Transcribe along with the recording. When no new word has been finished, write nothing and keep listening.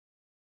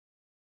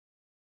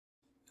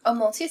A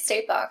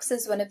multi-state box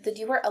is one of the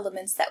newer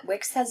elements that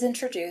Wix has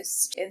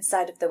introduced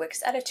inside of the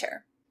Wix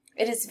editor.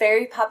 It is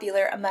very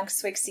popular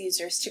amongst Wix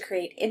users to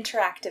create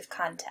interactive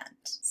content,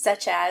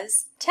 such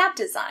as tab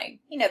design.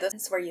 You know,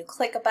 those where you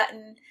click a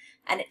button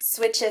and it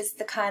switches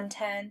the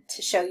content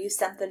to show you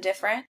something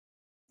different.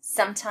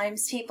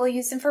 Sometimes people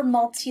use them for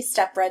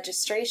multi-step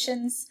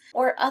registrations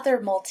or other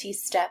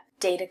multi-step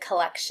data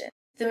collection.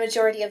 The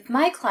majority of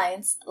my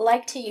clients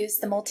like to use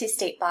the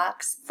multi-state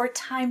box for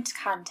timed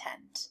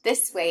content.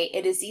 This way,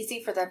 it is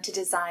easy for them to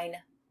design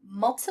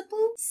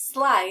multiple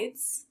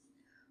slides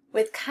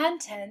with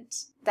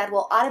content that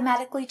will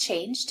automatically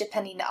change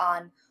depending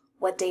on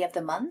what day of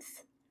the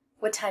month,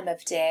 what time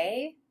of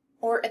day,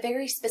 or a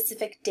very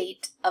specific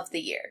date of the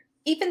year.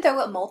 Even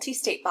though a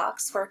multi-state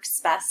box works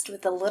best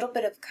with a little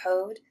bit of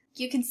code,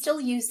 you can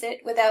still use it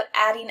without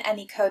adding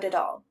any code at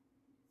all.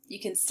 You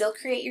can still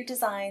create your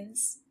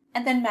designs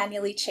and then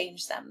manually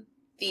change them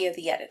via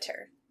the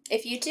editor.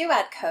 If you do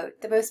add code,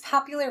 the most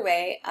popular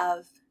way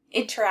of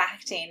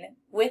interacting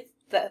with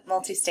the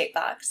multi-state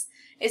box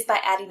is by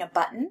adding a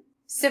button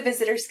so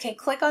visitors can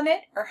click on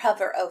it or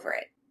hover over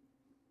it.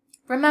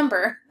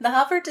 Remember, the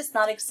hover does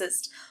not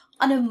exist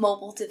on a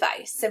mobile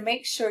device, so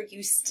make sure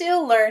you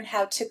still learn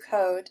how to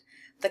code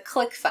the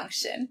click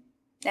function.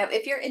 Now,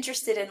 if you're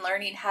interested in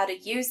learning how to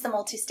use the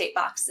multi-state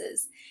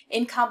boxes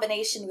in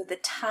combination with the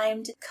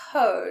timed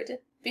code,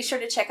 be sure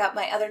to check out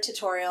my other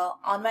tutorial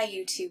on my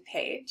YouTube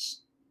page.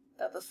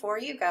 But before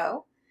you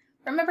go,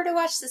 remember to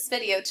watch this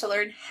video to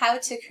learn how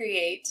to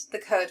create the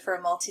code for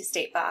a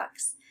multi-state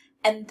box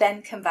and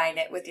then combine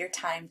it with your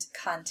timed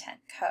content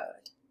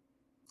code.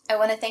 I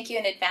want to thank you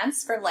in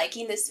advance for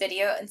liking this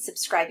video and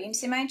subscribing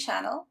to my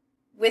channel.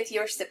 With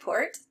your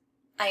support,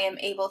 I am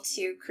able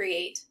to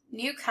create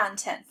new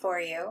content for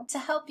you to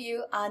help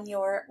you on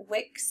your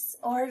Wix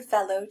or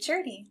Velo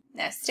journey.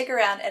 Now stick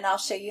around and I'll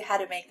show you how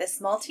to make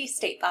this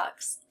multi-state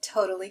box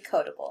totally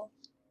codable.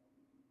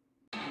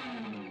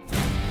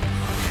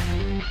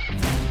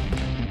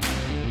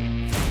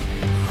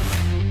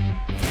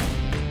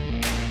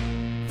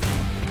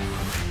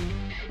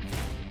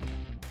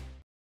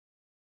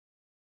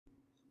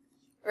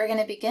 We're going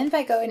to begin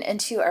by going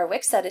into our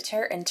Wix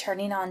editor and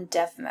turning on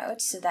dev mode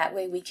so that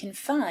way we can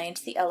find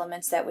the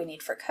elements that we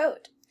need for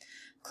code.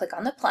 Click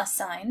on the plus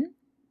sign,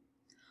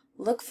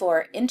 look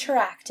for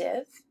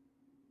interactive,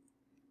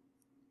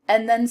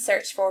 and then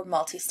search for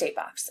multi-state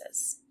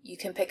boxes. You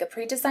can pick a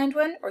pre-designed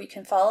one or you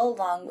can follow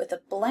along with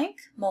a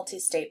blank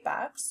multi-state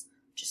box.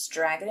 Just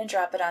drag it and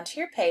drop it onto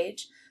your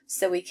page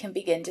so we can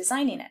begin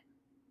designing it.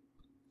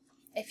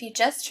 If you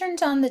just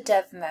turned on the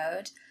dev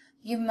mode,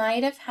 you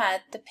might have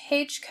had the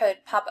page code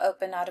pop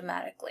open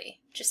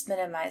automatically. Just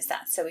minimize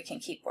that so we can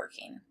keep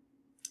working.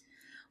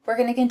 We're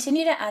going to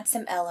continue to add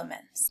some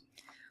elements.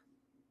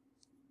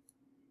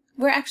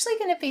 We're actually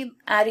going to be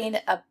adding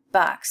a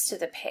box to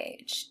the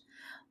page.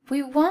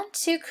 We want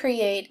to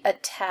create a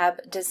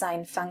tab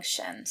design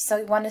function, so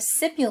we want to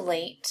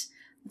simulate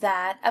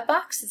that a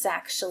box is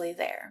actually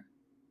there.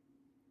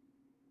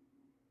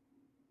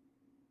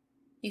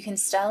 You can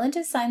style and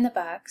design the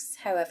box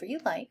however you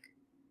like.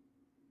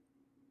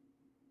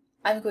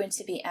 I'm going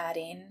to be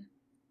adding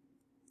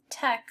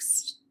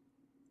text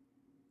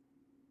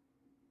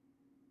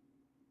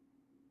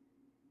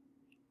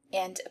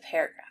and a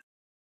paragraph.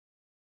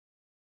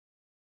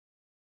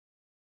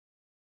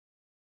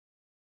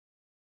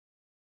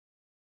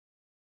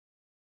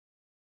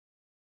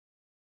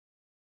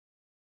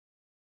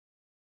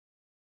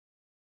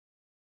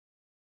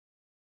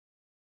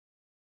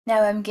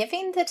 Now I'm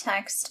giving the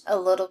text a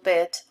little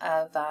bit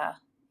of a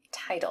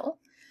title,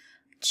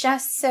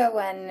 just so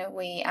when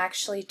we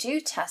actually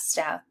do test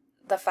out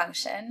the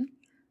function,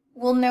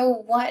 we'll know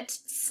what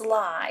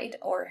slide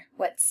or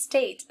what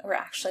state we're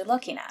actually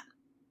looking at.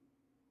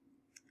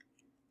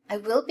 I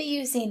will be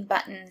using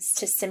buttons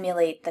to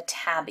simulate the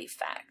tab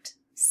effect,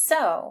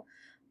 so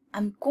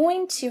I'm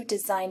going to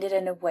design it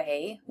in a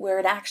way where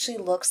it actually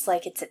looks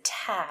like it's a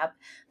tab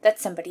that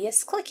somebody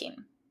is clicking.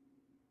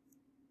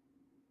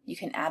 You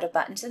can add a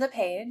button to the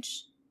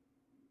page.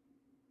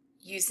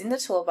 Using the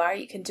toolbar,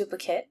 you can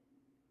duplicate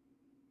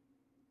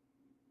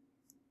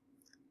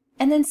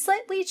and then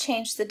slightly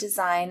change the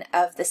design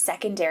of the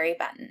secondary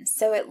button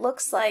so it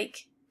looks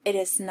like it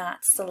is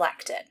not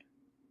selected.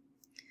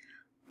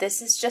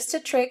 This is just a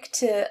trick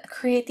to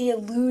create the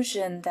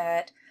illusion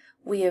that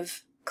we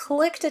have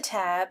clicked a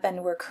tab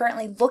and we're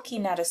currently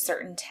looking at a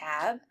certain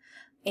tab,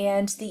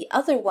 and the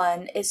other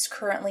one is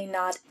currently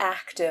not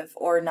active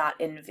or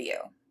not in view.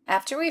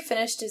 After we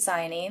finish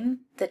designing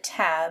the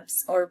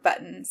tabs or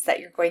buttons that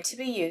you're going to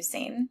be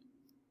using,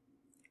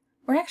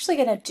 we're actually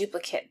going to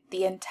duplicate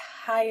the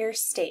entire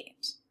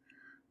state.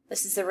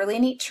 This is a really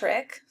neat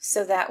trick,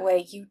 so that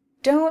way you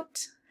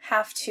don't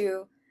have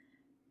to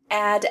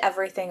add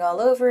everything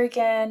all over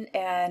again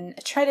and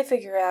try to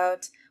figure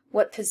out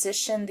what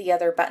position the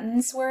other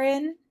buttons were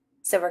in.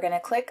 So we're going to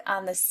click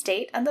on the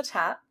state on the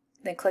top,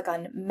 then click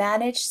on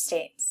Manage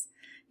States.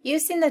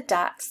 Using the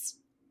dots,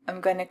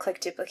 I'm going to click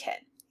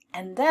Duplicate.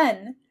 And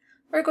then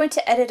we're going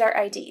to edit our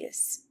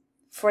IDs.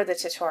 For the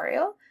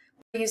tutorial,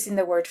 using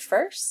the word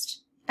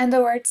first and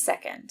the word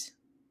second.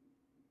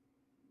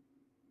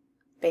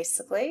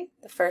 Basically,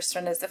 the first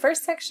one is the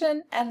first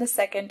section and the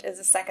second is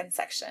the second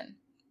section.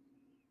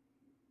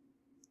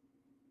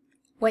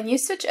 When you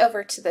switch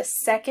over to the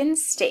second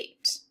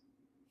state,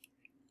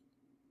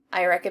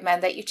 I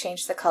recommend that you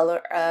change the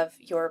color of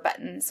your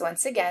buttons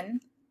once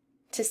again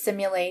to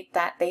simulate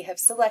that they have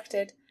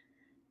selected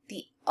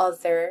the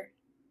other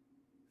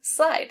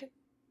slide.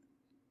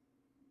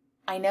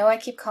 I know I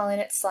keep calling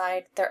it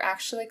slide. They're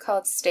actually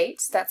called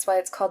states. That's why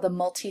it's called the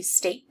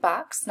multi-state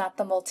box, not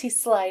the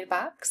multi-slide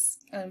box.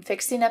 I'm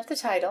fixing up the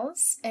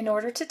titles in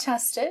order to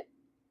test it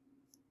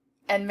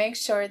and make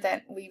sure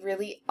that we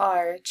really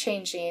are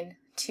changing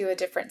to a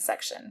different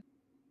section.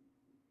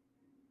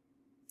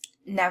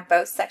 Now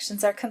both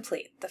sections are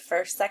complete, the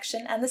first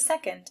section and the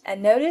second,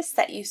 and notice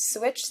that you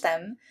switch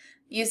them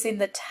using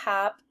the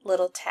top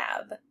little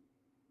tab.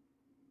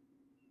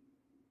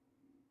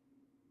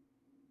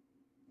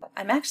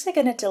 I'm actually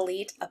going to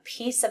delete a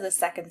piece of the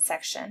second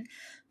section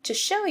to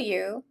show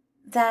you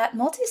that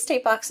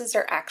multi-state boxes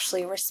are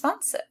actually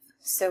responsive.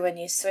 So when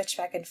you switch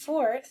back and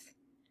forth,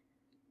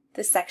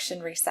 the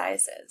section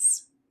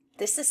resizes.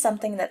 This is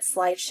something that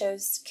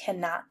Slideshows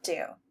cannot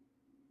do.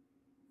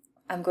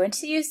 I'm going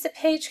to use the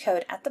page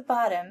code at the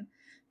bottom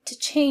to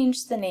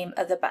change the name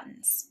of the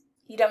buttons.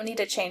 You don't need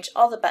to change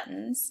all the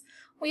buttons.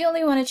 We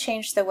only want to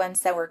change the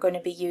ones that we're going to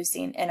be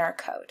using in our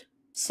code.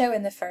 So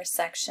in the first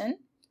section,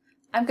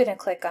 I'm going to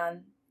click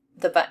on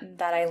the button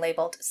that I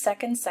labeled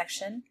second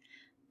section,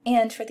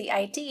 and for the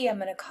ID, I'm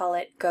going to call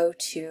it go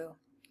to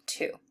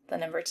 2, the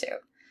number 2.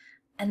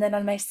 And then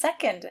on my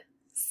second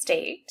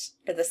state,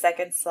 or the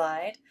second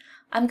slide,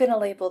 I'm going to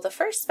label the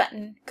first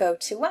button go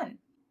to 1.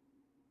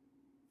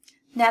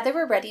 Now that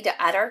we're ready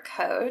to add our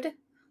code,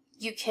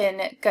 you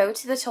can go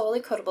to the Totally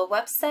Codable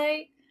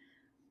website,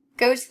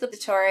 go to the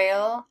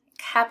tutorial,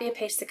 copy and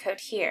paste the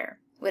code here.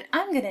 What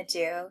I'm going to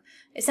do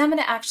is I'm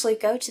going to actually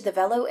go to the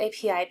Velo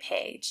API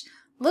page,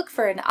 look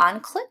for an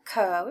on-click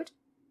code,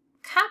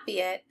 copy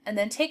it, and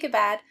then take it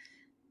back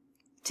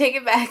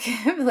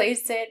and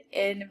place it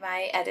in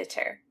my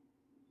editor.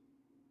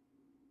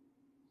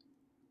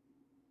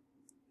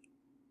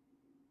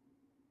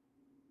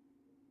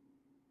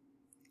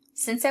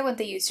 Since I want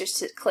the users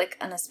to click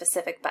on a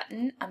specific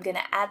button, I'm going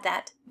to add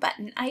that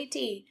button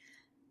ID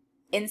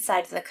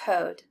inside the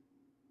code.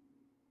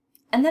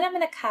 And then I'm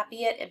going to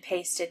copy it and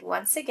paste it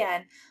once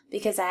again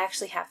because I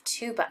actually have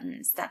 2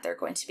 buttons that they're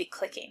going to be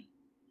clicking.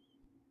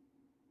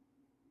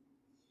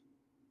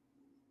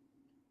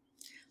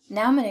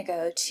 Now I'm going to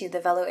go to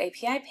the Velo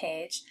API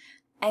page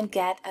and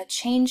get a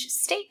change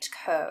state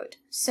code.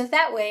 So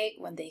that way,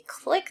 when they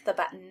click the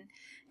button,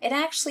 it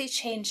actually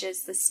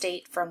changes the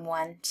state from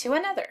one to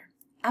another.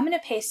 I'm going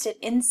to paste it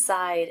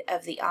inside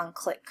of the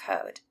on-click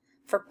code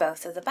for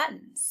both of the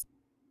buttons.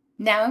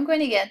 Now I'm going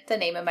to get the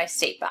name of my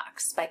state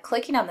box. By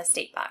clicking on the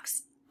state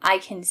box, I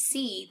can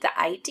see the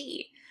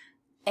ID,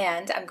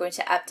 and I'm going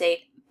to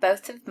update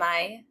both of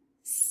my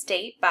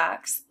state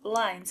box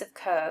lines of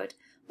code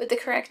with the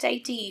correct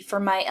ID for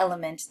my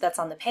element that's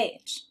on the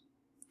page.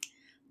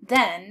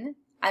 Then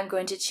I'm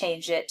going to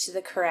change it to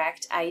the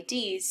correct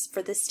IDs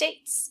for the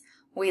states.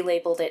 We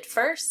labeled it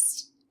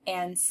first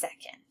and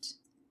second.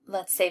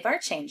 Let's save our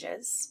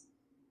changes.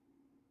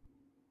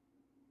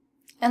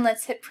 And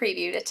let's hit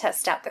preview to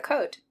test out the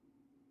code.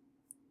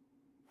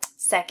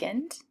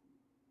 Second,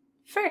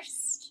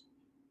 first.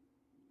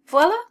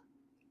 Voila!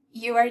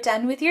 You are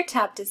done with your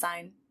tab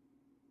design.